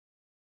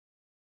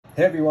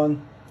Hey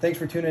everyone, thanks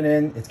for tuning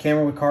in. It's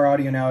Cameron with Car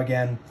Audio Now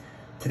again.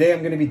 Today I'm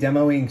going to be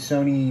demoing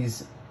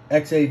Sony's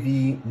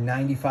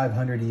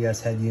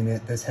XAV-9500ES head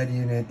unit. This head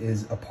unit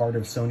is a part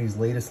of Sony's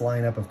latest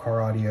lineup of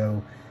car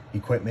audio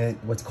equipment,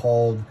 what's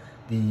called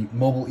the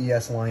Mobile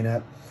ES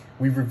lineup.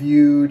 We've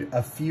reviewed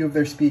a few of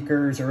their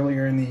speakers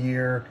earlier in the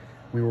year.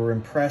 We were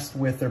impressed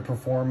with their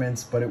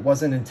performance, but it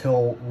wasn't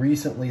until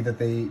recently that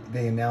they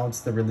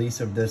announced the release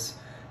of this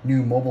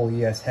new Mobile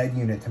ES head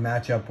unit to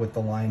match up with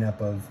the lineup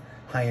of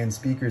high-end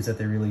speakers that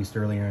they released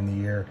earlier in the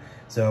year.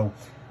 So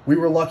we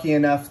were lucky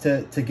enough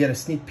to get a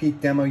sneak peek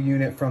demo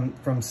unit from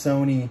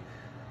Sony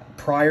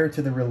prior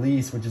to the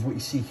release, which is what you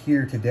see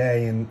here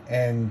today.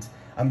 And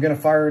I'm gonna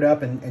fire it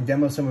up and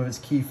demo some of its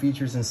key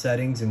features and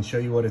settings and show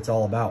you what it's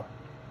all about.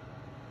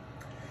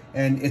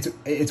 And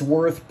it's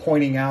worth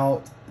pointing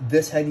out,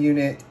 this head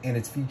unit and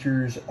its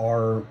features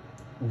are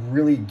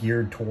really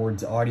geared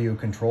towards audio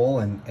control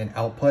and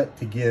output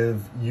to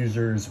give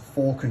users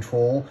full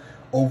control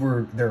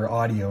over their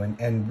audio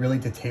and really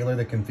to tailor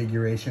the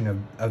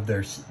configuration of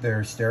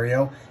their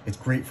stereo. It's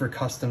great for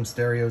custom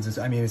stereos.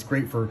 It's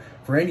great for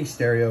any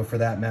stereo for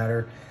that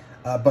matter.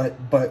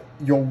 But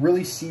you'll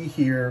really see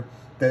here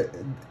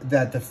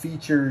that the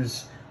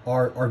features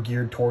are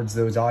geared towards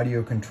those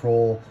audio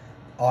control,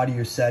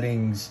 audio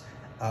settings.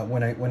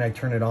 When I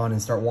turn it on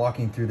and start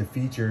walking through the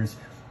features,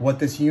 what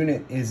this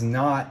unit is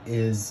not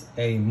is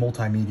a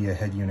multimedia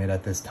head unit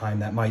at this time.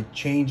 That might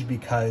change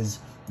because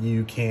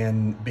you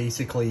can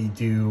basically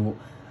do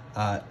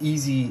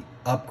easy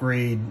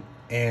upgrade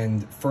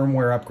and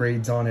firmware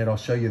upgrades on it. I'll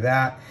show you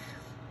that.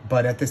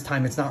 But at this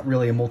time, it's not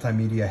really a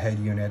multimedia head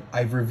unit.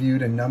 I've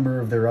reviewed a number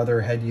of their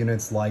other head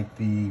units like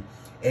the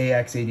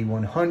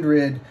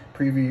AX8100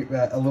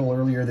 a little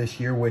earlier this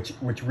year, which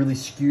really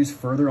skews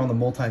further on the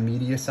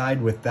multimedia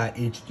side with that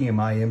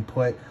HDMI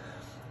input.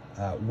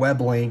 Web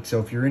link. So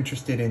if you're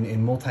interested in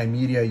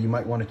multimedia, you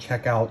might want to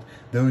check out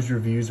those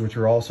reviews, which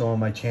are also on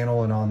my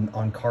channel and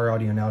on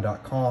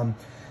caraudionow.com.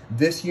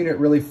 This unit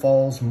really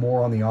falls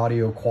more on the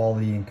audio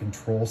quality and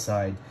control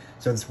side,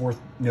 so it's worth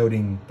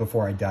noting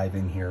before I dive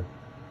in here.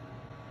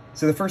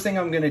 So the first thing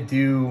I'm going to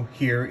do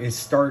here is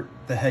start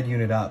the head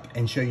unit up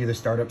and show you the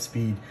startup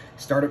speed.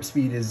 Startup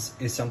speed is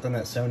something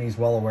that Sony's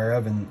well aware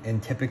of,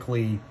 and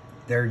typically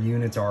their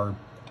units are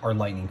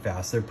lightning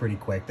fast. They're pretty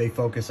quick. They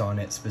focus on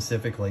it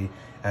specifically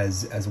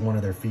as one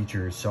of their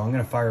features. So I'm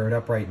going to fire it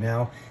up right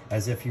now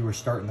as if you were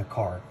starting the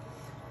car.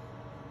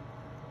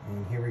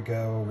 And here we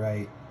go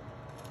right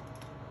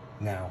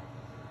now.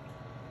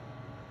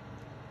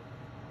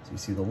 So you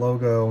see the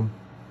logo.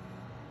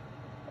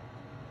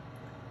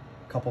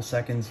 A couple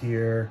seconds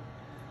here.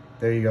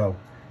 There you go.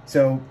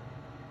 So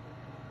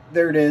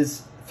there it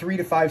is. 3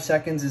 to 5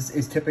 seconds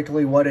is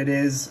typically what it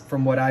is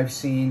from what I've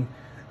seen.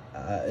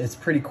 It's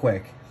pretty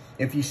quick.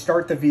 If you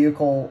start the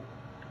vehicle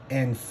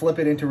and flip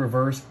it into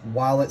reverse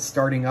while it's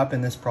starting up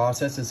in this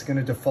process, it's going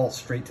to default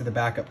straight to the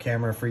backup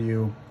camera for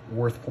you.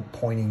 Worth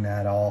pointing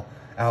that all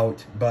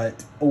out.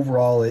 But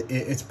overall,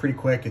 it's pretty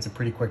quick. It's a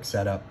pretty quick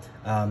setup,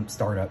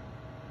 startup.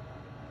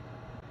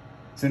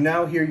 So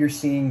now here you're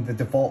seeing the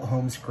default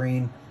home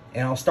screen.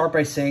 And I'll start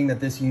by saying that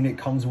this unit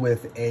comes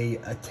with a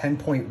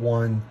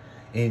 10.1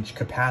 inch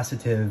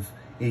capacitive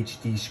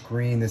HD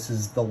screen. This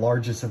is the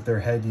largest of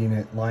their head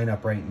unit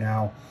lineup right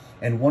now.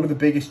 And one of the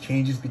biggest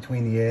changes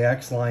between the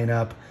AX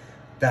lineup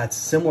that's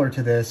similar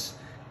to this,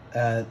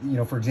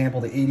 for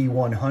example, the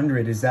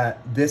 8100, is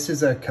that this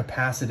is a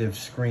capacitive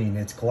screen.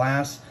 It's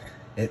glass.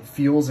 It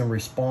feels and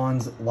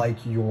responds like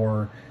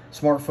your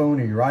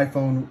smartphone or your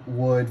iPhone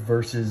would,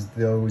 versus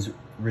those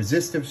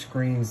resistive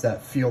screens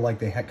that feel like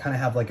they kind of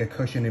have like a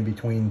cushion in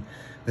between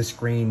the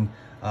screen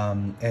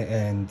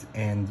and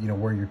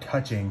where you're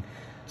touching.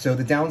 So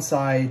the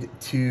downside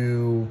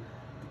to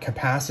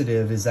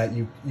capacitive is that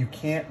you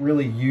can't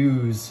really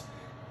use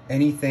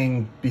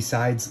anything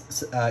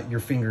besides your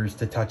fingers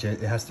to touch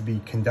it. It has to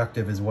be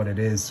conductive is what it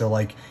is. So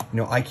like,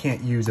 I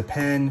can't use a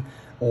pen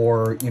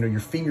or, your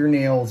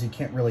fingernails. You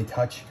can't really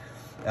touch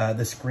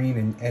the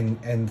screen,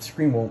 and the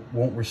screen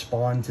won't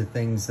respond to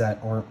things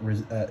that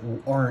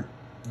aren't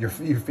your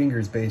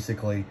fingers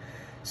basically.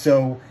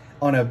 So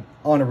on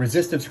a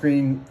resistive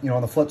screen,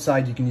 on the flip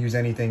side, you can use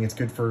anything. It's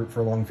good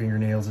for long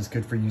fingernails. It's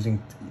good for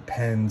using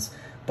pens.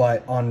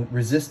 But on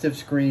resistive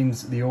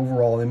screens, the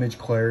overall image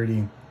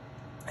clarity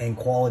and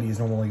quality is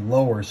normally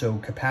lower. So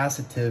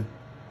capacitive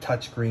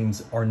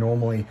touchscreens are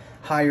normally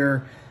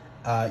higher.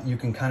 You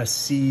can kind of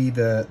see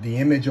the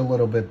image a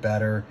little bit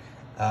better.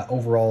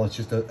 Overall, it's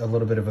just a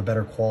little bit of a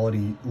better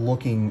quality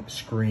looking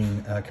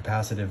screen,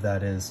 capacitive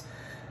that is.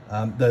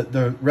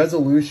 The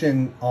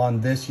resolution on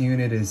this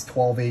unit is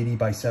 1280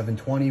 by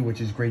 720, which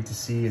is great to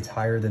see. It's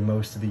higher than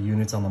most of the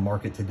units on the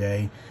market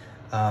today.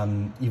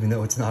 Even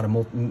though it's not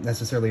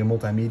necessarily a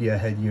multimedia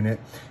head unit.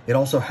 It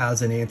also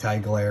has an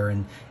anti-glare,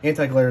 and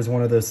anti-glare is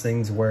one of those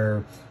things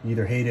where you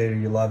either hate it or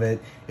you love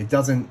it. It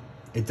doesn't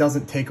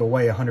take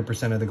away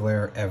 100% of the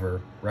glare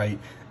ever, right?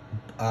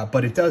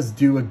 But it does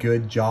do a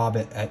good job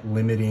at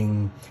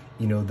limiting,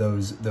 you know,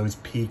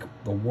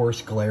 the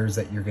worst glares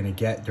that you're going to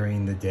get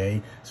during the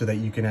day, so that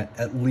you can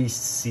at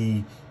least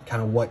see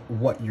kind of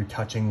what you're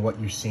touching, what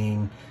you're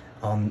seeing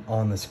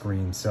on the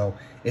screen. So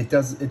it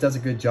does a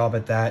good job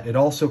at that. It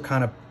also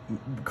kind of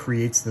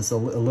creates this a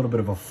little bit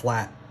of a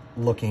flat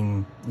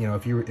looking, you know,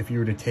 if you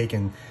were to take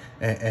and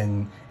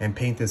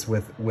paint this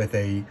with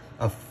a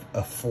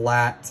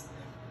flat,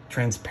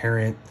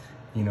 transparent,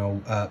 you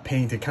know,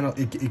 paint,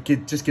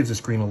 it just gives the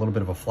screen a little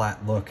bit of a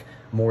flat look,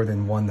 more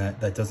than one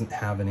that doesn't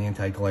have an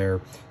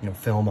anti-glare, you know,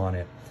 film on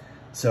it.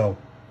 So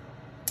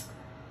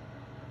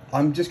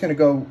I'm just going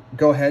to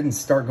go ahead and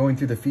start going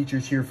through the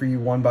features here for you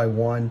one by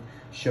one,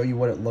 show you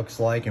what it looks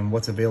like and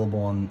what's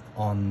available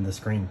on the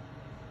screen.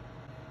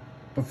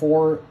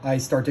 Before I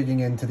start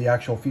digging into the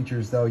actual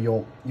features though,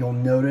 you'll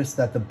notice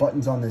that the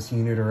buttons on this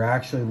unit are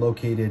actually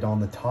located on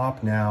the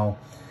top now,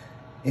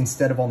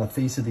 instead of on the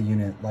face of the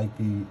unit like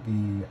the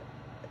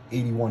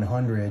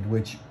 8100,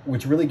 which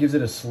really gives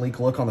it a sleek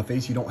look on the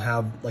face. You don't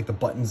have like the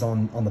buttons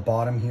on the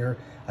bottom here.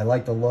 I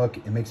like the look.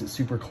 It makes it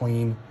super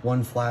clean,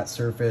 one flat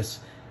surface.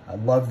 I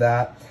love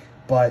that.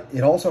 But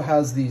it also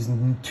has these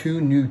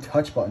two new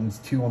touch buttons,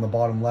 two on the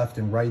bottom left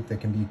and right,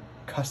 that can be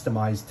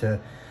customized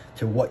to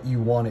what you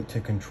want it to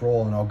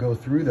control, and I'll go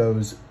through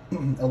those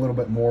a little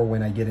bit more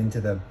when I get into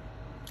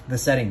the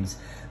settings.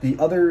 The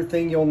other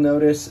thing you'll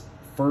notice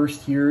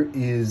first here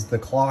is the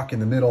clock in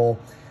the middle.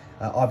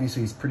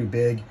 Obviously it's pretty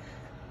big,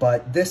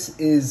 but this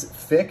is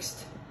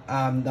fixed.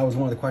 That was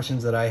one of the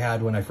questions that I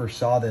had when I first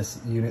saw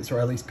this unit, or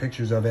at least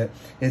pictures of it.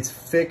 It's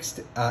fixed.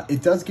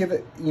 It does give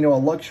it, you know, a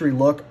luxury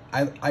look.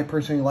 I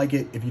personally like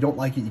it. If you don't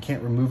like it, you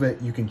can't remove it.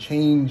 You can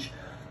change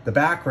the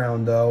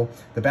background though.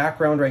 The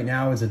background right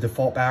now is a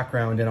default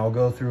background, and I'll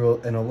go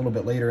through in a little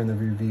bit later in the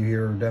review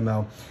here, or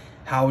demo,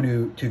 how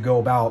to go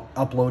about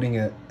uploading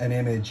an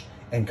image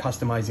and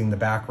customizing the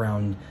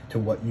background to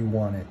what you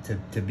want it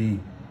to be.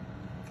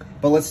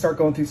 But let's start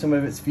going through some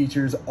of its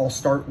features. I'll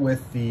start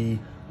with the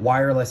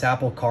wireless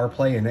Apple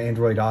CarPlay and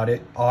Android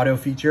Auto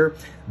feature.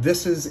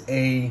 This is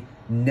a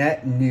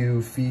net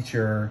new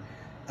feature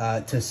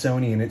to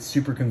Sony, and it's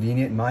super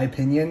convenient in my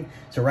opinion.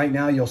 So right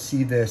now you'll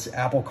see this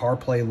Apple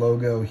CarPlay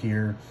logo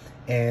here,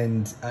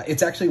 and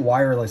it's actually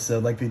wireless. So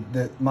like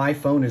my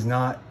phone is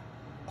not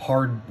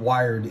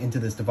hardwired into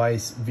this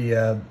device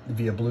via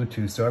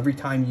Bluetooth. So every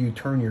time you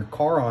turn your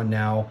car on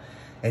now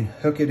and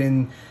hook it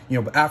in,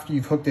 you know, after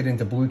you've hooked it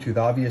into Bluetooth,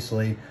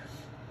 obviously,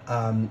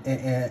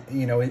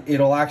 you know,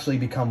 it'll actually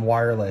become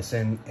wireless,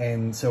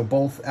 and so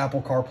both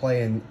Apple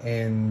CarPlay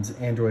and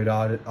Android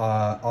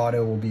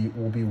Auto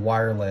will be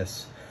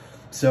wireless.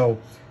 So,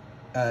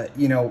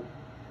 you know,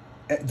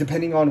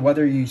 depending on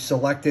whether you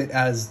select it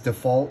as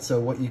default, so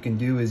what you can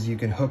do is you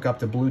can hook up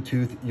to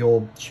Bluetooth.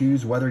 You'll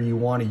choose whether you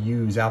want to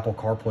use Apple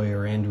CarPlay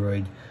or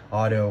Android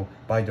Auto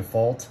by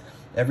default.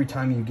 Every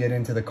time you get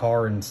into the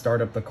car and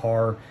start up the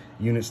car,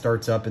 unit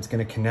starts up, it's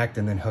going to connect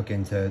and then hook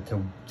into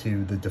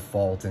the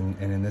default, and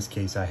in this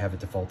case I have it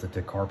defaulted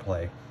to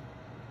CarPlay.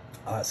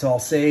 So I'll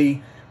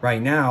say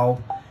right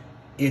now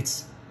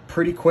it's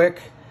pretty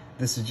quick.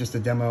 This is just a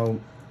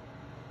demo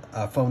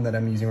phone that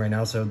I'm using right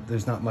now, so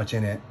there's not much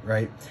in it,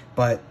 right?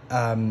 But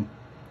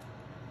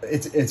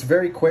it's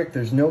very quick.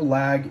 There's no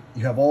lag.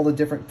 You have all the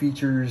different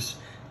features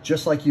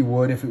just like you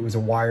would if it was a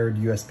wired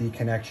USB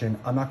connection.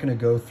 I'm not going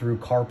to go through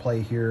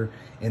CarPlay here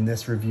in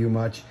this review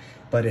much,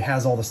 but it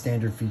has all the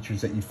standard features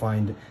that you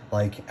find,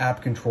 like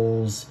app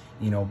controls.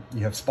 You know,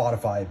 you have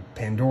Spotify,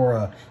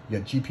 Pandora, you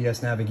got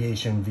GPS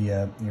navigation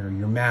via your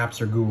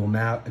Maps or Google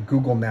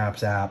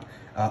Maps app.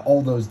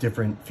 All those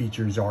different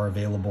features are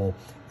available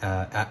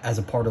as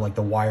a part of like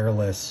the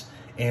wireless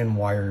and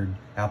wired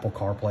Apple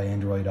CarPlay,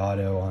 Android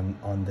Auto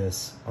on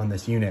this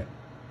unit.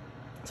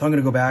 So I'm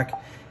going to go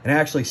back and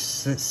actually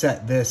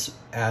set this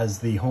as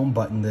the home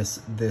button.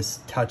 This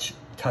touch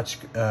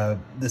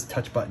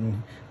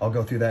button. I'll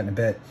go through that in a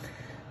bit.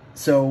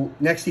 So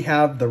next you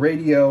have the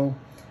radio,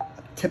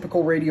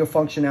 typical radio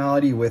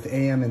functionality with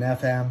AM and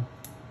FM.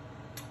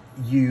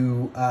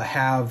 You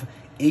have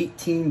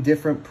 18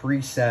 different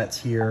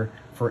presets here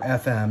for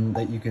FM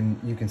that you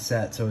can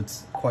set, so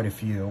it's quite a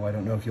few. I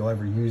don't know if you'll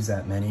ever use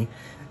that many.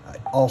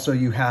 Also,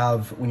 you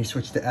have, when you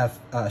switch to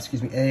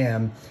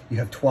AM, you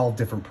have 12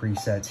 different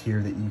presets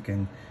here that you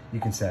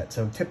can set.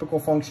 So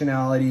typical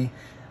functionality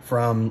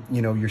from,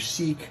 you know, your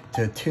seek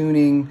to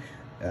tuning,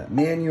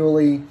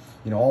 manually,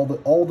 you know,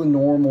 all the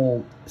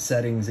normal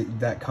settings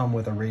that come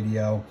with a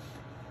radio.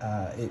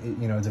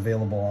 You know, it's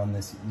available on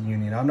this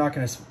unit. I'm not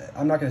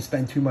gonna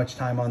spend too much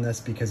time on this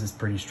because it's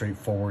pretty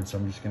straightforward. So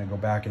I'm just gonna go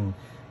back and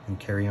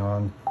carry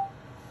on.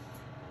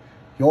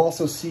 You'll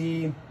also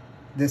see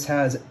this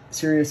has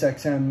Sirius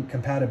XM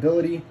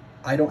compatibility.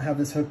 I don't have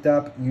this hooked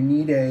up. You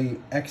need a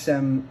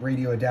XM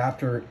radio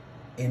adapter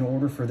in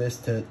order for this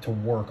to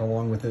work,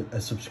 along with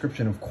a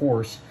subscription, of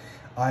course.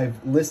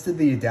 I've listed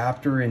the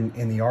adapter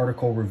in the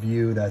article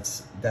review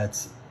that's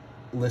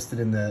listed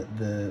in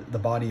the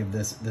body of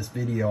this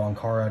video on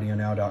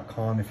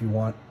caraudionow.com if you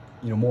want,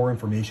 you know, more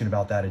information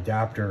about that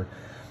adapter.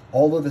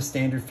 All of the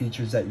standard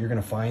features that you're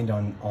going to find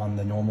on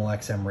the normal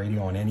XM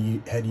radio on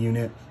any head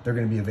unit, they're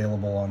going to be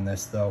available on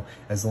this though,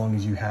 as long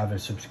as you have a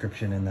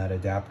subscription in that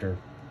adapter.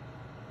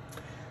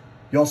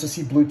 You also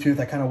see Bluetooth.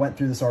 I kind of went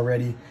through this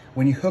already.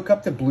 When you hook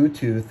up to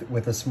Bluetooth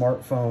with a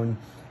smartphone,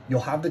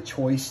 you'll have the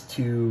choice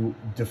to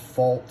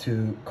default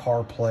to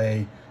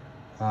CarPlay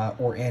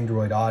or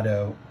Android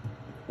Auto,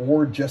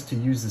 or just to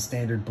use the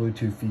standard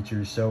Bluetooth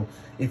features. So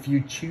if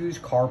you choose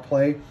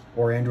CarPlay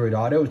or Android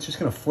Auto, it's just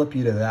gonna flip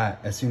you to that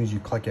as soon as you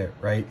click it,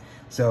 right?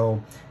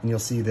 So, and you'll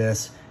see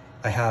this,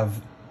 I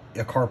have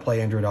a CarPlay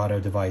Android Auto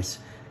device,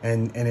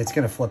 and it's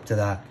gonna flip to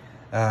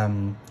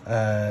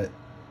that.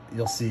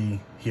 You'll see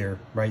here,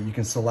 right? You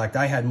can select,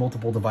 I had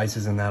multiple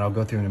devices in that, I'll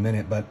go through in a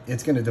minute, but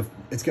it's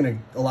gonna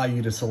allow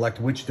you to select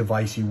which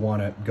device you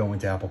wanna go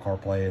into Apple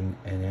CarPlay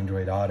and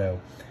Android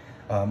Auto.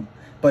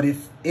 But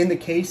if in the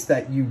case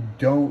that you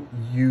don't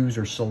use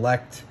or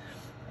select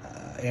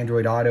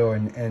Android Auto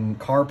and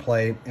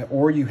CarPlay,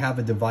 or you have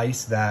a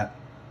device that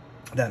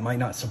might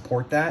not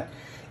support that,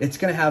 it's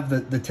going to have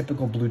the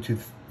typical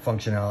Bluetooth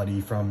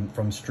functionality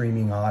from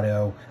streaming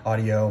audio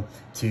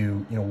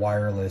to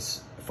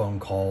wireless phone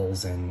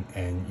calls,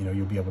 and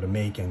you'll be able to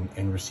make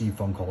and receive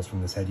phone calls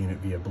from this head unit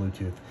via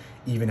Bluetooth,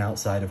 even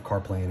outside of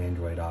CarPlay and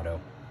Android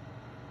Auto.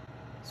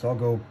 So I'll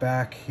go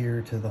back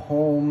here to the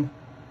home.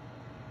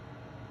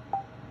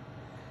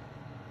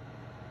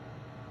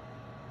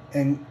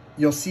 And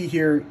you'll see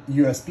here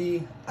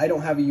USB. I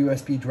don't have a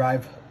USB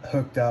drive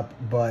hooked up,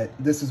 but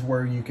this is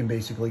where you can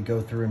basically go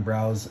through and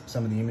browse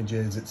some of the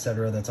images,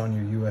 etc. that's on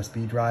your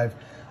USB drive.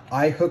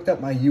 I hooked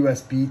up my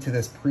USB to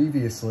this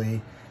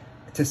previously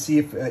to see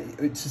if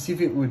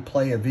it would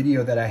play a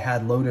video that I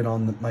had loaded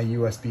on my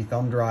USB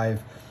thumb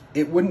drive.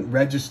 It wouldn't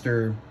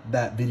register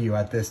that video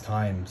at this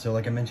time. So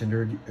like I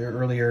mentioned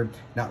earlier,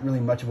 not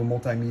really much of a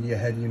multimedia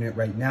head unit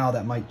right now.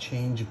 That might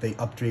change if they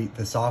update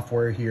the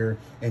software here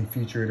in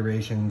future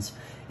iterations.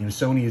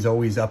 Sony is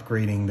always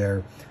upgrading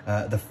their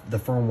the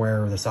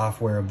firmware or the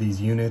software of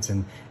these units,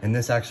 and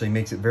this actually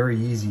makes it very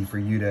easy for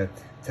you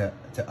to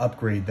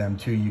upgrade them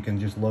too. You can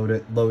just load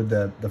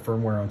the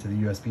firmware onto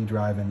the USB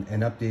drive and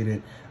update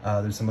it.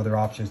 There's some other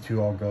options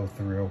too I'll go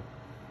through.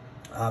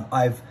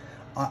 I've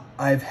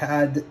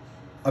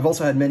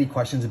also had many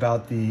questions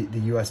about the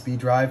USB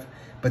drive,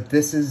 but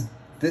this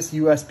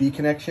USB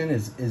connection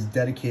is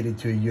dedicated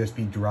to a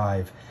USB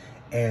drive,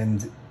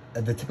 and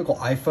the typical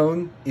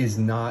iPhone is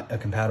not a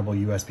compatible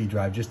USB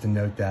drive. Just to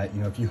note that,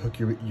 if you hook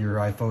your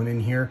iPhone in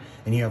here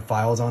and you have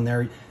files on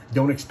there,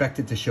 don't expect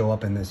it to show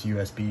up in this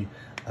USB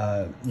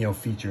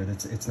feature.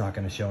 It's not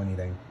going to show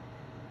anything.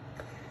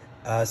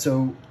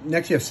 So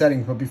next you have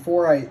settings, but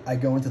before I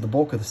go into the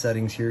bulk of the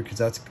settings here, because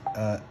that's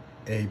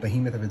a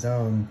behemoth of its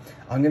own,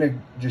 I'm going to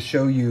just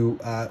show you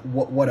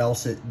what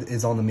else it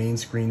is on the main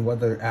screen, what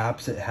other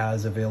apps it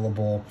has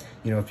available,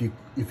 if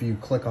you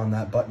click on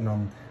that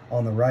button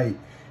on the right.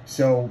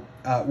 So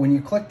when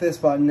you click this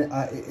button,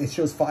 it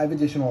shows 5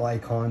 additional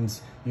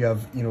icons. You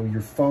have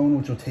your phone,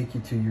 which will take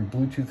you to your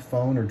Bluetooth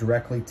phone or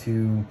directly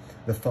to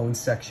the phone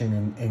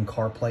section in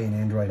CarPlay and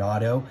Android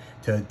Auto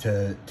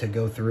to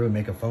go through and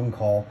make a phone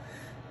call.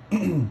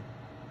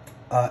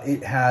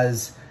 It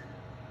has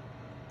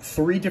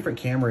 3 different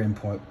camera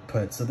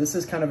inputs. So this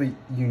is kind of a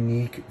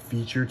unique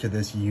feature to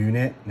this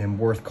unit and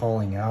worth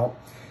calling out.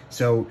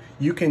 So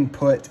you can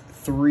put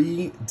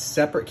 3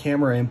 separate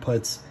camera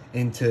inputs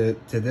into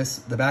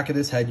the back of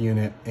this head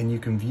unit, and you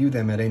can view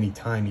them at any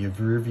time. You have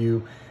rear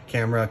view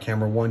camera,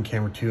 camera 1,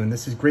 camera 2, and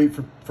this is great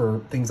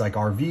for things like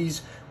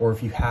RVs, or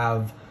if you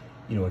have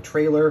a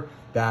trailer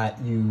that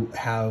you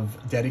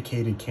have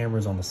dedicated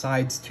cameras on the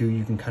sides to,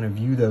 you can kind of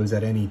view those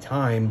at any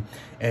time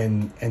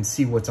and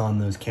see what's on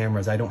those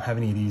cameras. I don't have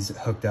any of these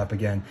hooked up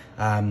again,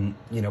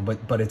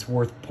 but it's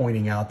worth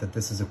pointing out that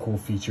this is a cool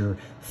feature.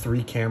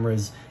 3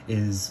 cameras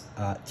is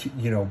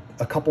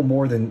a couple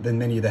more than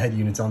many of the head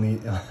units on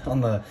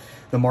the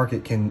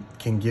market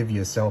can give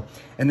you. So,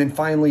 and then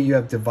finally you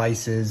have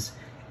devices,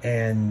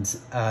 and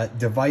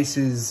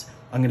devices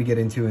I'm going to get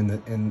into in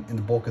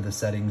the bulk of the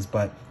settings,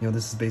 but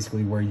this is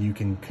basically where you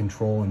can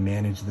control and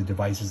manage the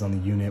devices on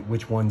the unit,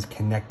 which one's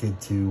connected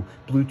to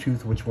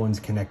Bluetooth, which one's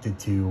connected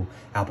to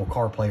Apple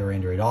CarPlay or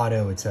Android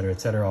Auto, etc.,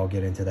 etc. I'll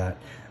get into that.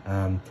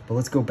 But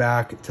let's go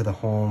back to the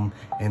home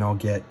and I'll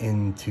get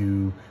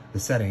into the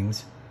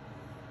settings.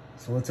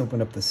 So let's open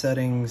up the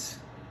settings.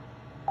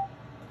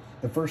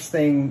 The first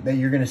thing that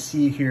you're going to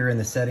see here in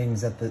the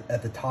settings at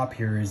the top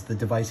here is the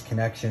device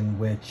connection,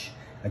 which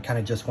I kind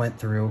of just went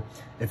through.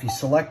 If you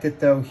select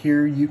it though,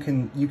 here you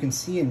can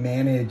see and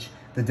manage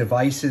the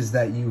devices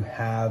that you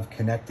have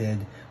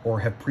connected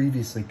or have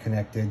previously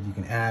connected. You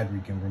can add, or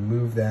you can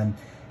remove them.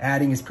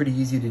 Adding is pretty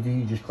easy to do.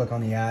 You just click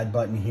on the add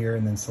button here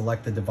and then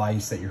select the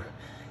device that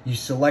you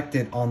select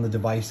it on the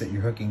device that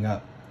you're hooking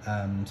up.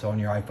 So on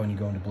your iPhone, you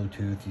go into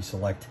Bluetooth, you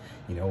select,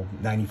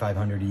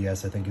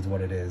 9500ES, I think is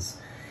what it is.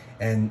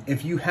 And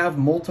if you have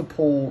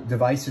multiple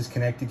devices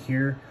connected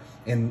here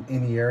in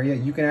the area,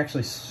 you can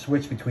actually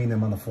switch between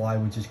them on the fly,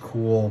 which is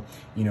cool.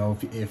 You know,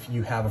 if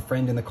you have a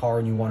friend in the car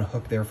and you want to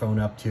hook their phone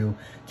up to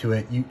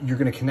it, you're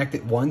going to connect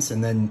it once,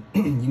 and then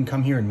you can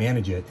come here and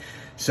manage it.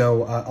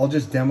 So I'll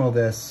just demo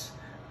this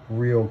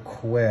real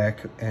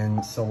quick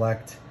and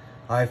select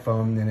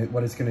iPhone, and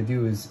what it's going to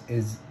do is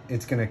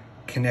it's going to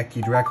connect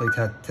you directly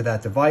to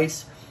that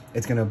device.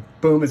 It's going to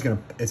boom, it's going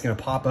to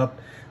pop up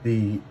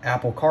the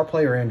Apple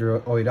CarPlay or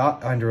Android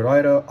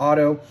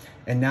Auto,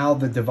 and now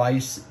the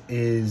device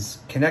is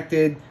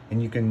connected,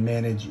 and you can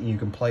manage, you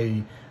can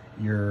play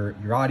your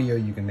audio,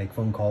 you can make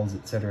phone calls,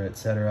 etc.,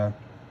 etc.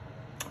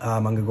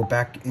 I'm going to go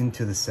back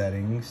into the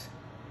settings.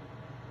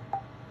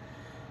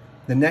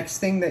 The next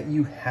thing that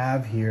you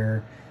have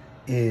here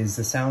is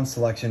the sound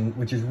selection,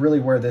 which is really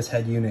where this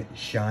head unit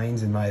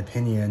shines, in my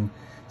opinion.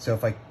 So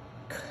if I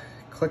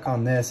click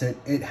on this,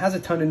 it has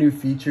a ton of new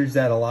features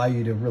that allow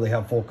you to really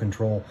have full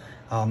control.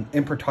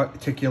 In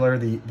particular,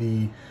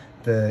 the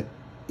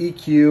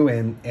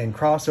EQ and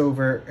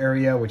crossover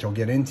area, which I'll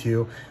get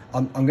into.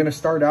 I'm going to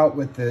start out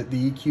with the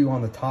EQ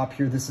on the top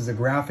here. This is a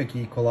graphic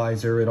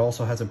equalizer. It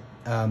also has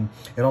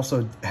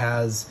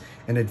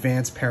an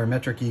advanced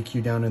parametric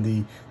EQ down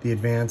in the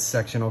advanced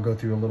section. I'll go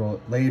through a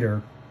little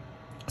later.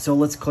 So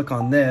let's click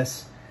on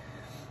this,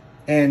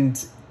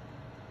 and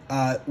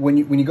when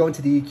you go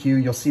into the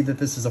EQ, you'll see that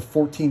this is a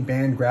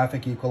 14-band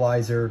graphic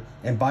equalizer,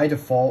 and by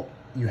default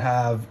you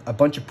have a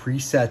bunch of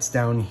presets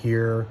down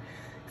here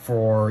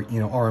for, you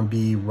know,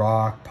 R&B,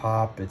 rock,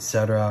 pop,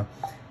 etc.,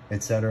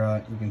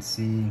 etc. You can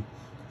see,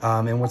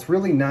 and what's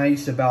really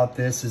nice about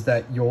this is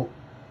that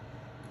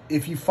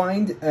if you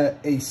find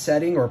a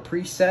setting or a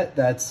preset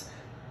that's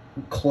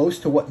close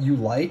to what you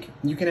like,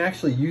 you can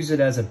actually use it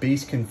as a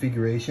base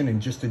configuration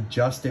and just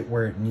adjust it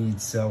where it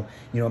needs. So,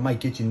 you know, it might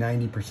get you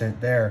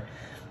 90% there.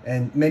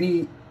 And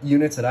many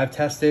units that I've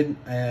tested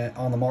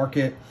on the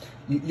market,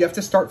 you have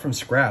to start from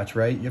scratch,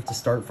 right? You have to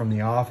start from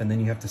the off, and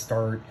then you have to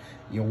start,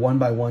 you know, one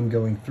by one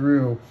going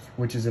through,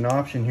 which is an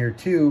option here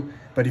too.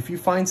 But if you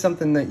find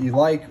something that you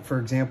like, for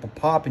example,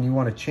 pop, and you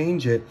want to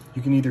change it,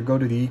 you can either go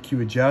to the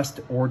EQ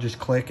adjust or just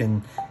click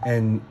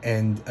and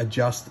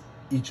adjust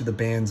each of the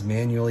bands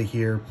manually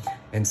here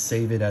and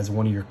save it as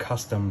one of your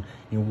custom,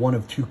 you know, one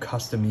of 2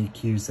 custom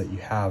EQs that you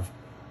have.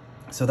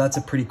 So that's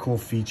a pretty cool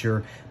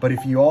feature. But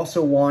if you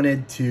also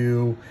wanted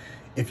to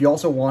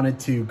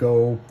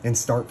go and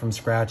start from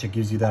scratch, it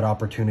gives you that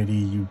opportunity.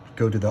 You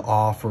go to the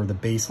off or the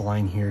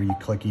baseline here, you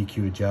click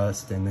EQ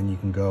adjust, and then you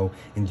can go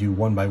and do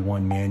one by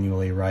one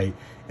manually, right?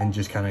 And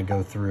just kind of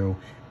go through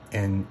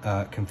and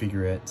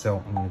configure it.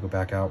 So I'm going to go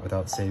back out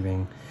without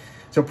saving.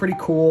 So pretty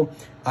cool.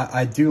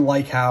 I do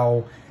like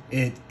how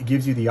it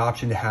gives you the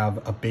option to have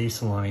a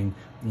baseline.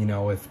 You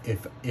know,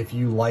 if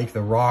you like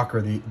the rock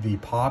or the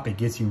pop, it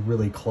gets you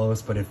really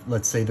close. But if,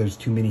 let's say, there's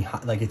too many,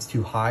 like it's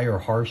too high or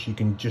harsh, you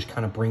can just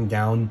kind of bring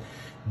down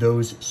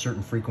those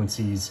certain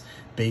frequencies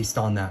based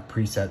on that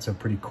preset. So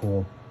pretty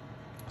cool.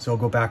 So I'll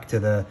go back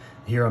to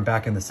here I'm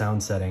back in the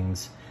sound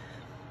settings.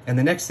 And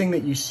the next thing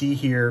that you see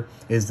here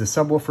is the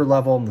subwoofer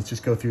level. Let's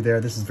just go through there.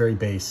 This is very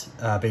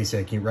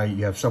basic, right?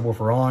 You have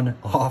subwoofer on,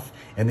 off,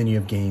 and then you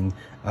have gain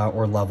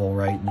or level,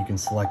 right? And you can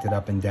select it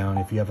up and down.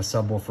 If you have a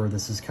subwoofer,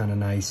 this is kind of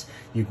nice.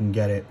 You can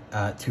get it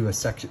to a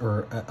section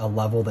or a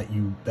level that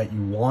you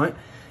want,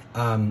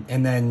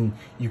 and then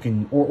you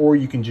can, or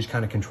you can just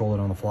kind of control it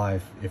on the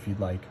fly if you'd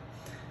like.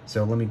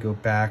 So let me go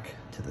back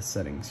to the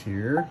settings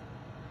here.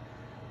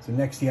 So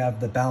next you have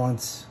the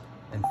balance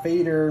and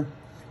fader,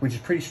 which is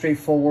pretty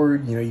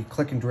straightforward. You know, you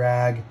click and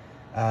drag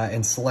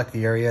and select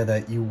the area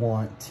that you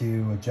want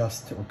to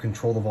adjust or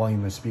control the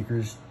volume of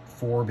speakers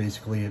for.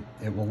 Basically,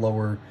 it will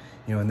lower,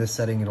 you know, in this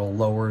setting, it'll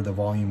lower the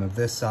volume of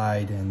this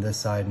side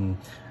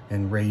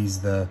and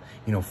raise the,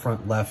 you know,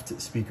 front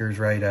left speakers,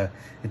 right?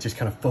 It just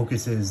kind of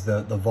focuses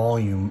the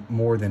volume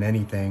more than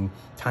anything.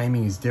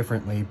 Timing is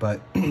differently, but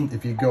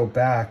if you go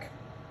back,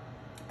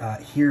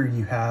 here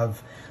you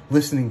have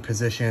listening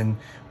position,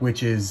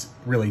 which is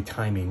really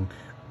timing.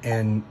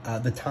 And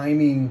the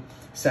timing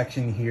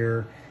section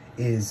here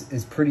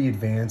is pretty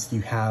advanced.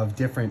 You have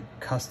different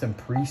custom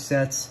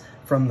presets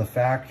from the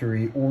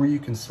factory, or you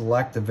can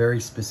select a very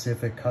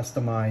specific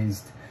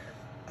customized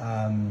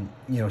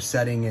you know,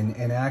 setting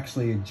and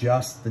actually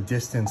adjust the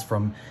distance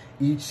from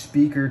each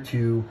speaker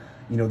to,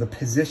 you know, the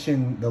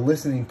position, the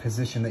listening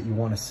position that you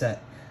want to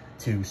set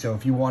to. So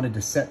if you wanted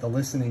to set the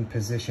listening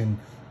position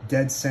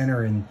dead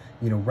center and,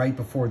 you know, right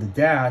before the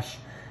dash,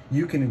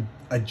 you can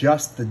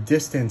adjust the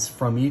distance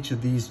from each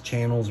of these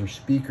channels or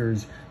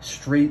speakers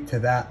straight to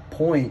that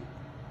point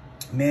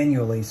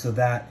manually, so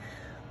that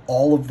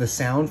all of the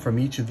sound from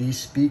each of these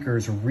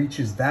speakers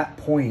reaches that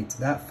point,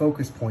 that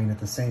focus point at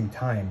the same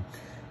time.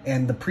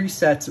 And the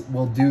presets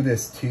will do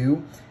this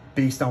too,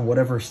 based on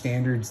whatever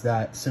standards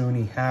that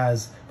Sony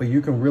has, but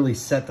you can really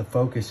set the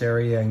focus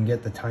area and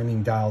get the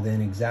timing dialed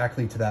in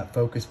exactly to that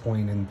focus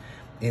point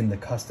in the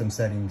custom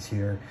settings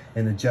here,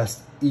 and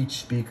adjust each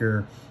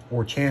speaker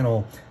or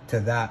channel to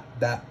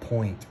that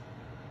point.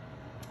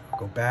 I'll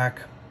go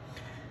back.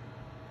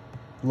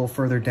 A little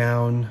further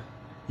down,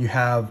 you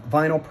have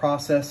vinyl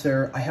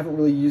processor. I haven't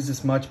really used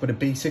this much, but it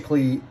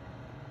basically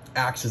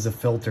acts as a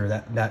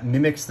filter that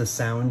mimics the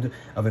sound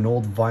of an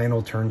old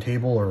vinyl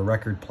turntable or a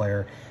record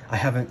player. I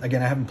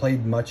haven't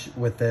played much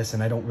with this,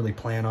 and I don't really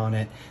plan on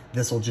it.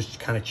 This will just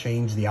kind of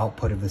change the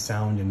output of the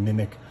sound and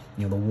mimic,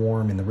 you know, the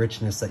warmth and the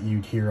richness that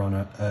you'd hear on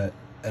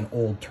an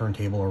old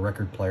turntable or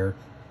record player.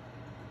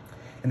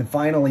 And then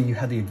finally, you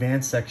have the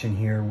advanced section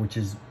here, which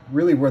is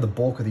really where the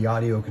bulk of the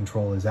audio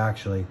control is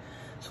actually.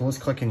 So let's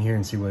click in here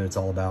and see what it's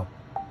all about.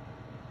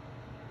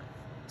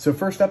 So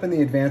first up in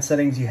the advanced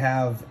settings, you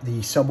have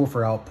the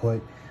subwoofer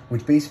output,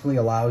 which basically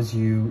allows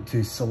you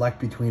to select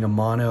between a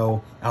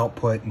mono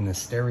output and a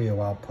stereo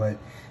output.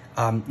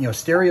 You know,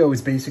 stereo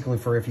is basically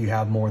for if you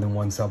have more than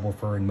one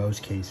subwoofer in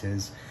most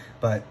cases,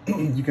 but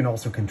you can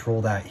also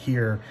control that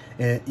here.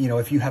 You know,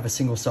 if you have a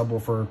single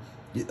subwoofer,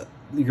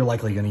 you're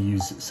likely going to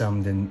use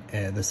summed and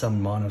the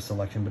summed mono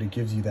selection, but it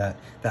gives you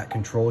that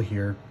control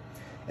here.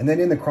 And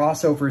then in the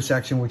crossover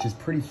section, which is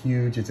pretty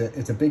huge,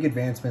 it's a big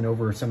advancement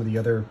over some of the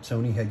other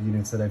Sony head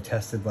units that I've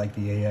tested, like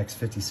the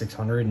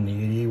AX5600 and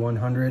the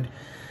AD100.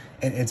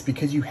 And it's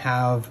because you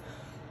have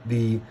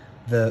the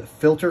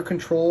filter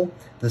control,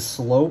 the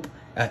slope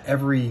at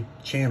every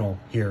channel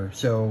here.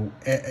 So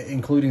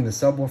including the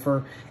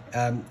subwoofer.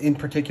 In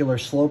particular,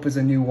 slope is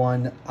a new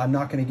one. I'm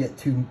not going to get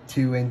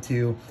too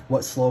into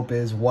what slope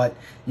is, what,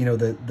 you know,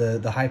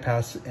 the high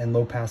pass and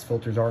low pass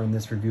filters are in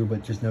this review,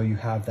 but just know you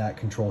have that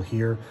control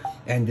here.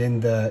 And in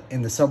the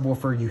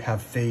subwoofer, you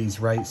have phase,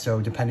 right? So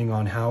depending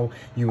on how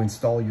you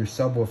install your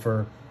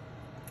subwoofer,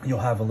 you'll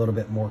have a little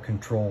bit more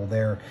control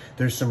there.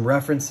 There's some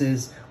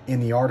references in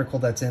the article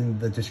that's in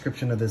the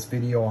description of this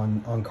video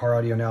on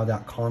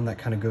CarAudioNow.com that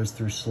kind of goes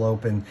through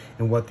slope and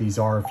what these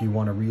are if you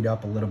want to read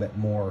up a little bit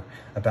more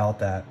about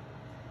that.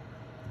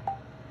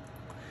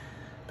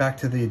 Back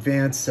to the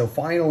advanced. So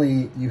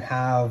finally, you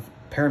have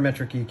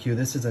parametric EQ.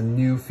 This is a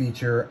new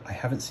feature. I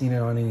haven't seen it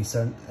on any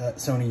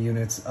Sony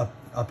units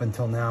up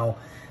until now,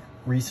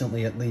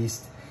 recently at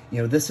least.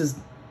 You know, this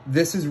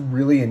is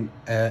really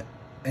an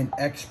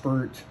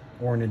expert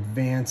or an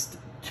advanced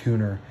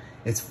tuner.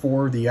 It's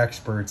for the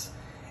experts.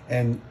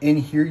 And in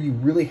here, you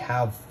really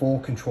have full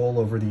control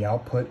over the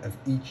output of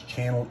each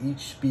channel, each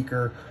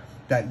speaker,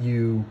 that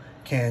you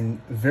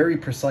can very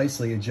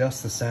precisely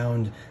adjust the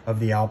sound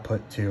of the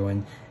output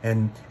to.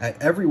 And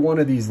at every one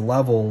of these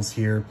levels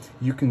here,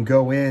 you can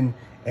go in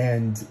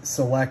and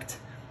select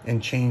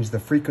and change the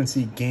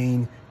frequency,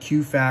 gain,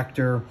 Q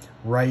factor,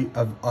 right,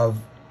 of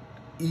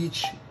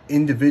each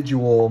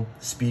individual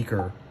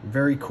speaker.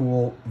 Very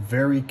cool,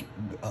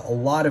 a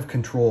lot of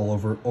control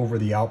over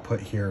the output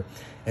here.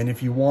 And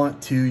if you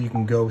want to, you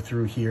can go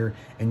through here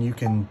and you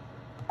can,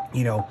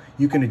 you know,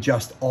 you can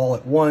adjust all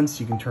at once.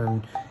 You can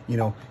turn, you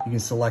know, you can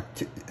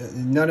select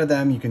none of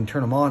them. You can turn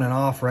them on and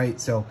off,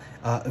 right? So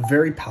a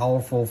very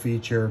powerful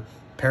feature,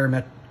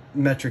 parametric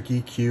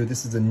EQ.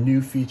 This is a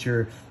new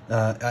feature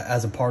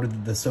as a part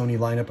of the Sony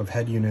lineup of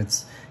head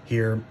units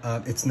here.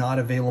 It's not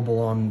available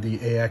on the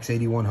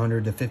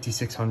AX8100, the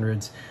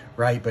 5600s,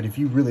 right? But if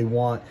you really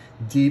want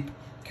deep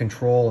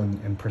control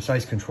and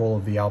precise control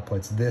of the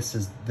outputs, this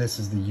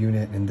is the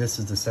unit, and this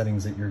is the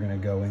settings that you're going to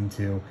go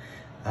into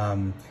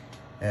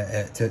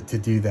to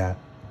do that.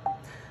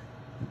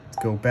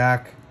 Let's go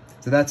back.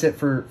 So that's it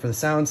for the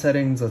sound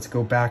settings. Let's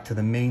go back to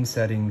the main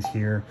settings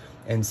here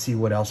and see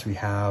what else we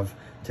have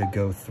to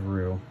go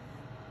through.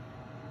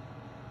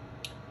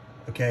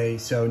 Okay,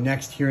 so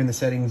next here in the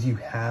settings, you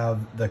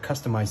have the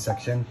customize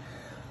section.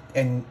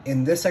 And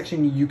in this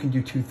section, you can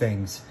do two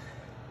things.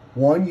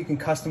 One, you can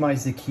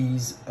customize the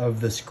keys of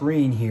the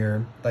screen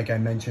here, like I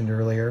mentioned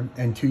earlier.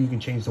 And two, you can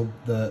change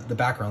the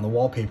background, the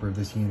wallpaper of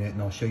this unit,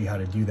 and I'll show you how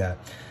to do that.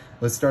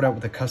 Let's start out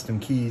with the custom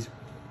keys.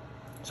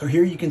 So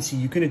here you can see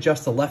you can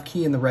adjust the left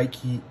key and the right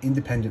key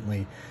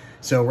independently.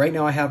 So right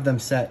now I have them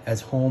set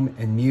as home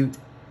and mute.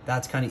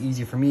 That's kind of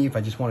easy for me if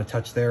I just want to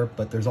touch there,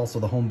 but there's also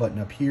the home button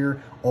up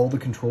here. All the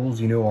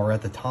controls, you know, are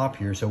at the top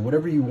here. So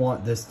whatever you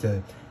want this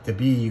to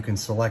be, you can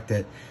select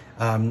it.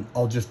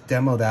 I'll just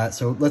demo that.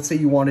 So let's say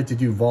you wanted to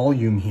do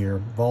volume here,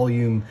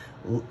 volume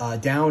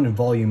down and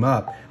volume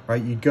up,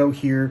 right? You'd go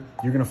here,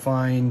 you're going to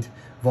find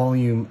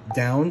volume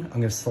down. I'm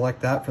going to select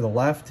that for the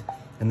left,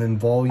 and then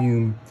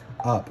volume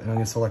up, and I'm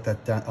going to select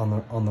that down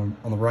on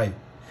the right.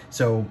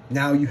 So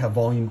now you have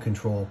volume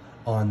control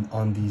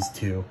on these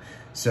two.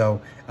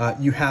 So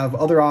you have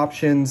other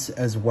options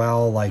as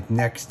well, like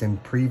next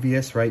and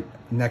previous, right?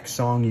 Next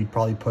song you'd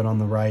probably put on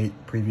the right,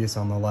 previous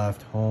on the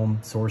left, home,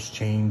 source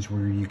change,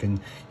 where you can,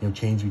 you know,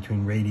 change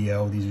between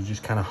radio. These are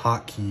just kind of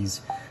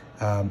hotkeys.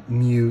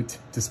 Mute,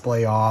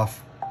 display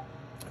off,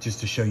 just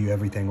to show you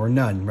everything, or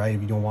none, right?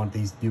 If you don't want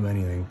these to do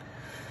anything.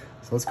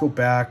 So let's go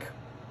back.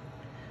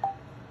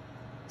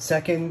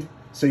 Second,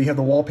 so you have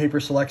the wallpaper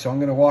select. So I'm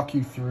going to walk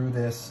you through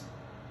this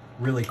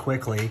really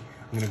quickly.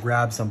 I'm going to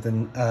grab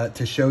something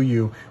to show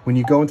you. When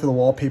you go into the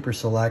wallpaper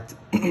select,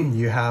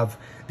 you have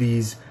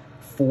these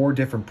 4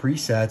 different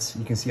presets.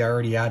 You can see I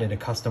already added a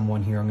custom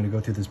one here. I'm going to go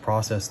through this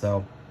process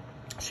though.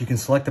 So you can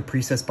select the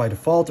presets by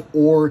default,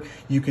 or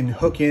you can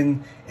hook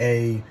in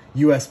a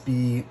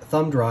USB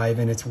thumb drive.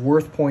 And it's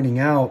worth pointing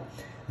out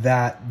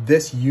that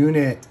this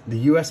unit,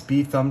 the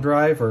USB thumb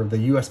drive or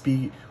the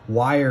USB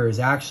wire, is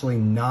actually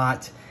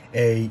not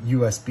a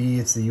USB,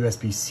 it's the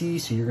USB-C.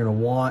 So you're gonna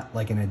want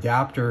like an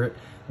adapter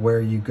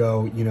where you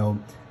go, you know,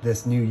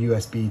 this new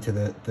USB to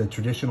the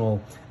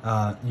traditional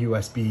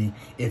USB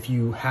if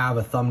you have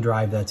a thumb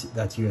drive that's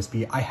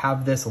USB. I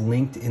have this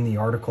linked in the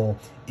article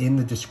in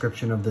the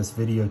description of this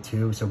video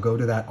too, so go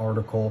to that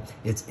article,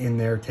 it's in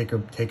there, take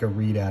a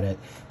read at it.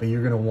 But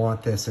you're gonna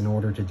want this in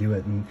order to do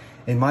it. And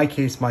in my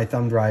case, my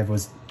thumb drive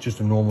was just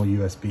a normal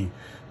USB.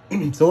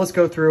 So let's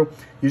go through.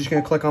 You're just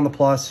gonna click on the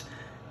plus.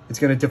 It's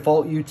gonna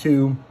default you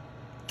to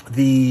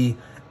the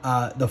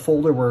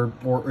folder where,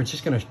 or it's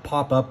just going to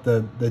pop up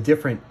the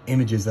different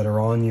images that are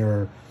on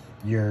your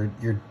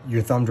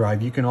thumb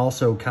drive. You can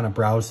also kind of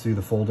browse through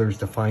the folders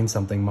to find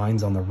something.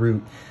 Mine's on the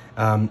root.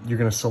 You're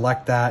going to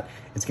select that.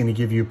 It's going to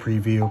give you a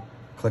preview.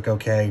 Click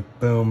OK.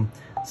 Boom.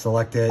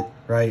 Select it.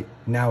 Right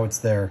now it's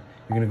there.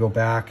 You're going to go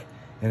back,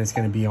 and it's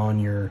going to be on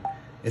your.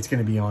 It's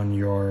going to be on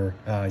your.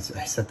 I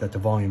set that to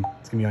volume.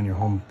 It's going to be on your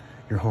home.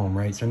 Your home.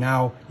 Right. So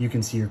now you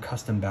can see your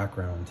custom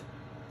background.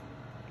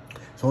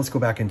 So let's go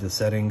back into the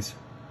settings.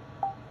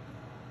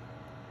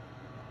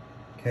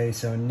 Okay,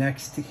 so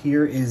next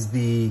here is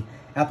the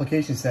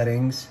application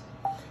settings.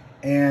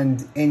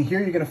 And in here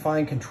you're gonna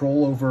find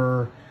control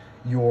over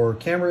your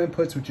camera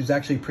inputs, which is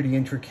actually pretty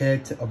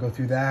intricate. I'll go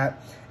through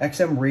that.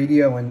 XM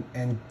radio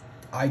and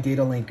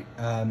iDataLink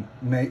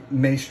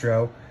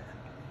Maestro.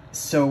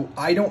 So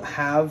I don't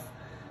have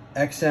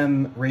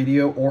XM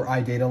radio or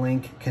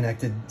iDataLink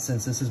connected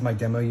since this is my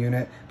demo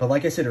unit. But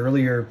like I said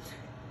earlier,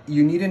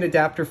 you need an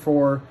adapter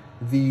for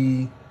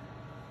the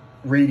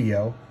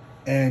radio,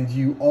 and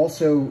you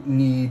also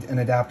need an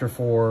adapter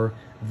for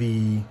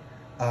the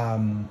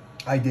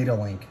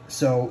iDataLink.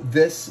 So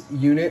this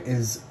unit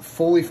is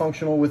fully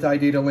functional with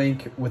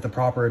iDataLink with the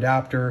proper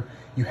adapter.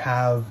 You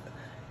have,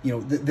 you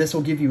know, this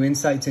will give you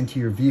insights into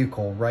your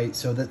vehicle, right?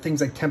 So that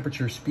things like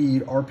temperature,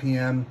 speed,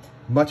 RPM,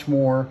 much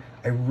more.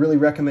 I really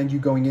recommend you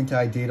going into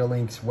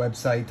iDataLink's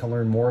website to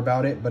learn more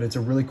about it, but it's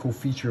a really cool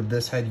feature of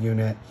this head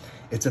unit.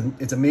 It's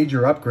a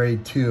major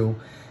upgrade too.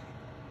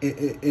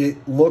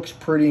 It looks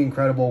pretty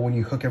incredible when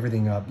you hook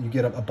everything up. You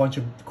get a bunch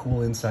of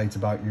cool insights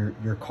about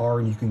your car,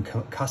 and you can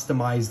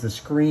customize the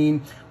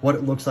screen, what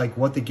it looks like,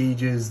 what the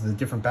gauge is, the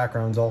different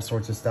backgrounds, all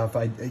sorts of stuff.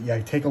 Yeah,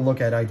 take a look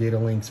at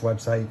iDataLink's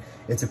website.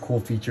 It's a cool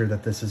feature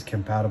that this is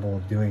compatible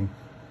with doing.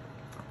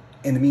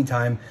 In the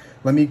meantime,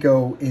 let me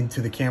go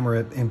into the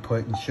camera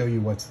input and show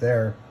you what's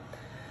there.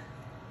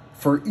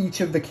 For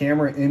each of the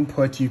camera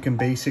inputs, you can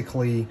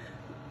basically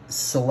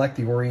select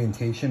the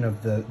orientation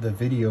of the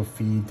video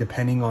feed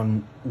depending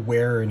on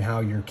where and how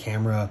your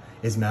camera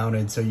is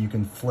mounted, so you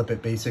can flip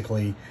it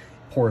basically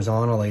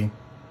horizontally.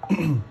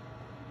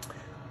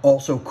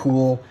 Also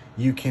cool,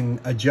 you can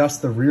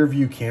adjust the rear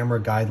view camera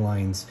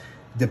guidelines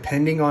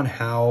depending on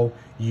how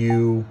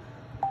you,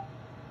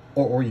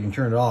 or you can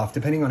turn it off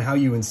depending on how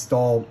you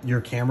install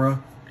your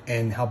camera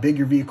and how big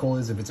your vehicle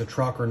is, if it's a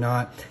truck or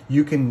not.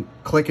 You can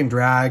click and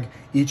drag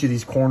each of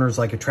these corners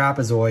like a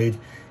trapezoid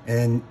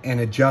and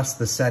adjust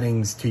the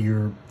settings to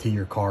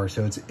your car.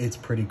 So it's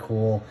pretty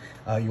cool.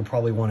 You'll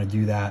probably want to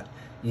do that,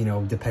 you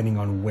know, depending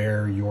on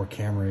where your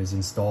camera is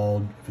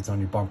installed, if it's on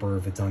your bumper,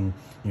 if it's on,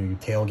 you know, your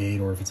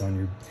tailgate, or if it's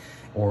on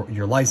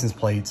your license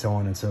plate, so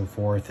on and so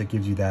forth. It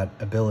gives you that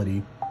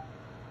ability.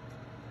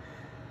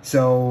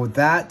 So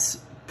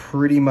that's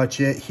pretty much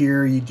it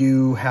here. You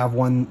do have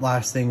one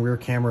last thing, rear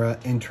camera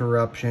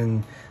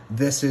interruption.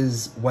 This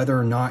is whether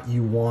or not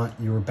you want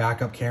your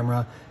backup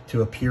camera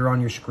to appear on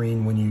your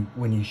screen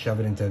when you shove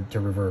it into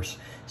reverse.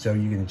 So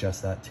you can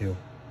adjust that too.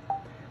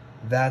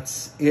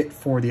 That's it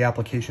for the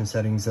application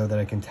settings though that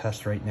I can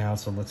test right now.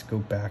 So let's go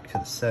back to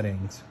the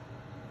settings.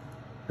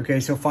 Okay,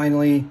 so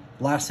finally,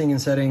 last thing in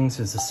settings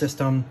is the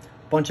system.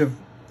 Bunch of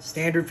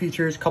standard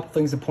features, couple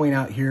things to point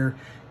out here.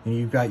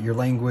 You've got your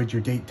language,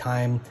 your date,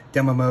 time,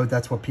 demo mode.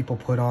 That's what people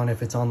put on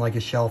if it's on like a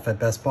shelf at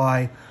Best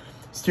Buy.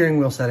 Steering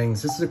wheel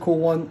settings. This is a cool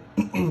one.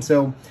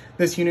 So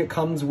this unit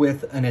comes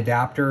with an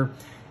adapter.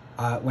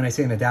 When I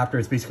say an adapter,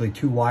 it's basically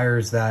two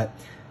wires that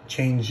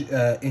change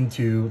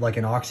into like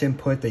an aux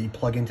input that you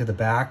plug into the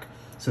back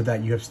so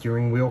that you have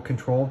steering wheel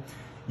control.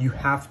 You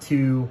have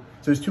to,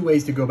 so there's two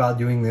ways to go about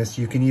doing this.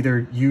 You can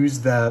either use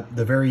the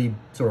very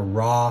sort of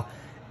raw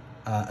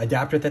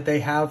adapter that they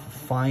have,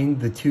 find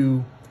the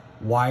two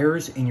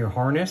wires in your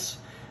harness,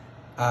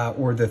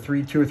 or the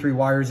two or three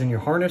wires in your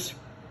harness,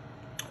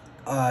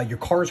 your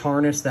car's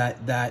harness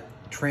that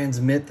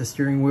transmit the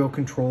steering wheel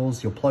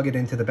controls. You'll plug it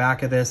into the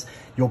back of this.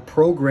 You'll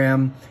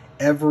program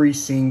every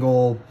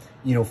single,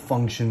 you know,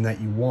 function that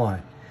you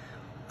want.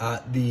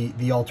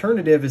 The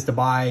alternative is to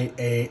buy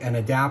an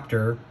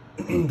adapter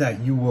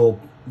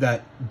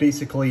that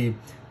basically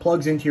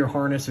plugs into your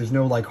harness. There's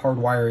no like hard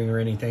wiring or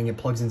anything. It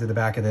plugs into the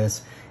back of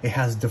this. It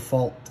has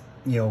default,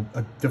 you know,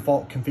 a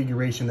default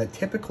configuration that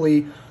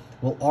typically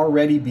will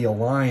already be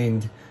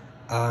aligned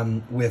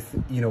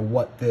with, you know,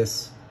 what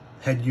this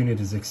head unit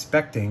is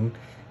expecting,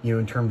 you know,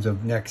 in terms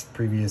of next,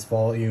 previous,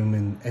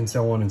 volume, and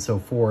so on and so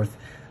forth.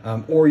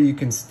 Or you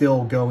can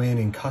still go in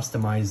and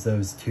customize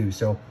those too.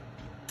 So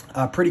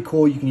pretty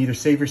cool. You can either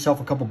save yourself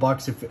a couple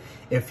bucks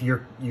if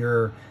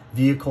your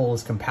vehicle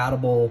is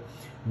compatible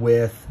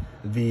with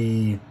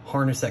the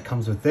harness that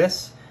comes with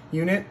this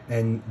unit,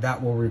 and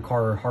that will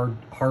require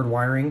hard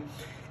wiring,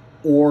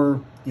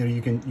 or you know,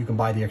 you can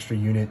buy the extra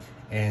unit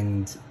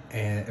and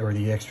or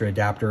the extra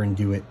adapter and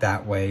do it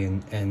that way,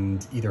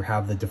 and either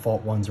have the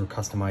default ones or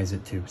customize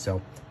it too.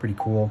 So pretty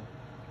cool.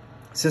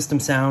 System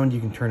sound, you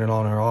can turn it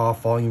on or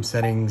off. Volume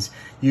settings,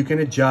 you can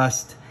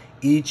adjust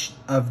each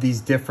of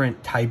these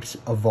different types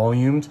of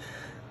volumes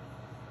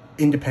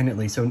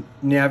independently. So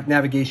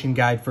navigation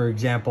guide, for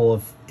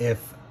example,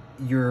 if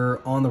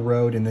you're on the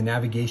road and the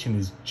navigation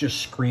is just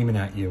screaming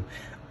at you,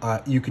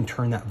 you can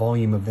turn that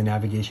volume of the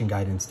navigation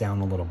guidance down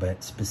a little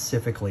bit,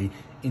 specifically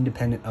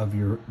independent of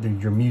your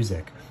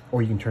music,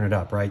 or you can turn it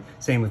up, right?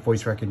 Same with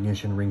voice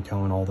recognition,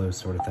 ringtone, all those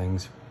sort of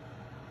things.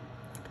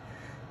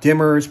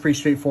 Dimmer is pretty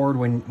straightforward.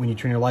 When you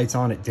turn your lights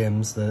on, it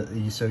dims,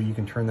 so you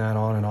can turn that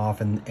on and off,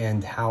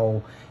 and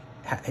how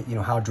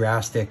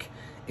drastic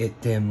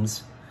it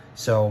dims.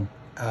 So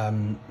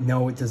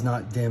no, it does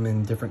not dim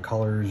in different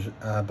colors,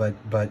 but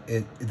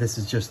this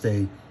is just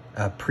a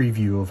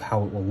preview of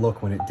how it will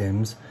look when it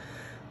dims.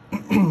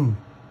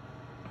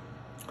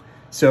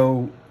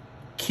 So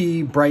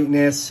key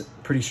brightness,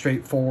 pretty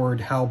straightforward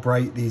how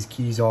bright these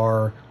keys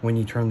are when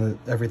you turn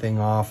everything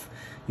off.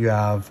 You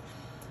have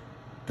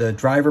the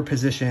driver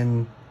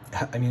position.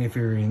 I mean, if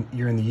you're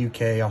in the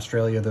UK,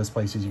 Australia, those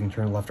places, you can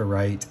turn it left or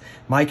right.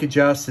 Mic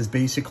adjust is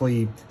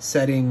basically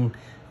setting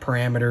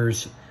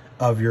parameters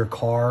of your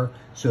car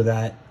so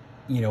that,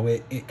 you know,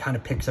 it kind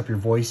of picks up your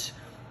voice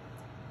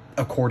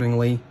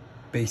accordingly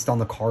based on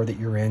the car that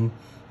you're in,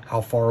 how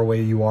far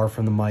away you are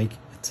from the mic,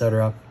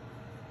 etc.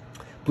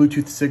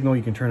 Bluetooth signal,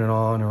 you can turn it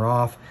on or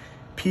off.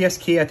 PS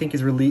key, I think,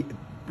 is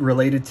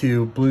related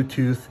to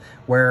Bluetooth,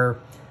 where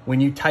when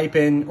you type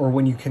in or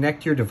when you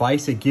connect your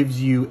device, it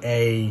gives you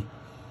a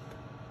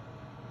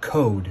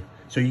code.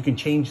 So you can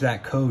change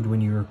that code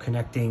when you're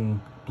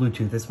connecting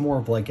Bluetooth. It's more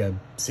of like a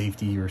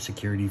safety or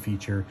security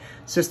feature.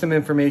 System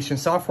information,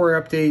 software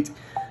update,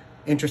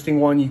 interesting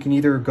one. You can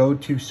either go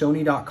to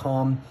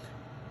Sony.com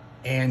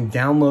and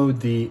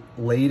download the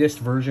latest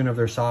version of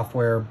their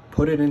software,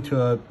 put it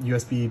into a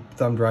USB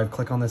thumb drive,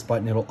 click on this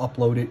button, it'll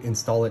upload it,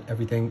 install it,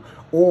 everything.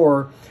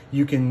 Or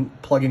you can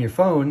plug in your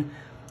phone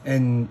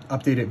and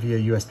update it via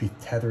USB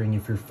tethering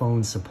if your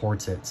phone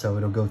supports it. So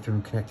it'll go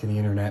through, connect to the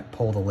internet,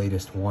 pull the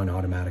latest one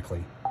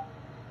automatically.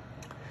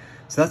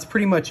 So that's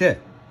pretty much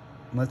it.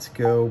 Let's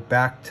go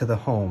back to the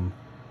home.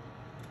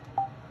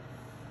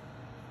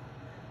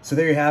 So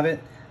there you have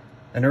it.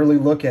 An early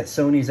look at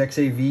Sony's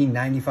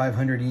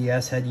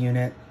XAV-9500ES head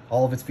unit,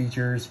 all of its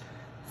features.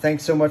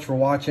 Thanks so much for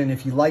watching.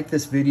 If you like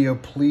this video,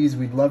 please,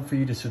 we'd love for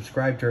you to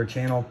subscribe to our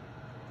channel.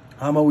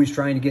 I'm always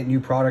trying to get new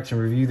products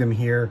and review them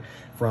here,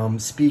 from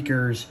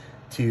speakers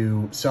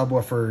to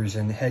subwoofers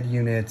and head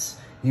units,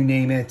 you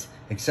name it,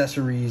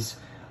 accessories.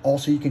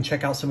 Also, you can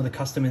check out some of the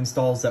custom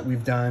installs that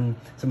we've done,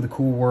 some of the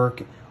cool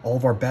work, all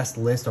of our best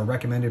list, our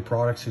recommended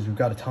products, because we've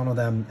got a ton of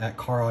them at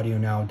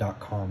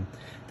caraudionow.com.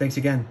 Thanks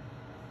again.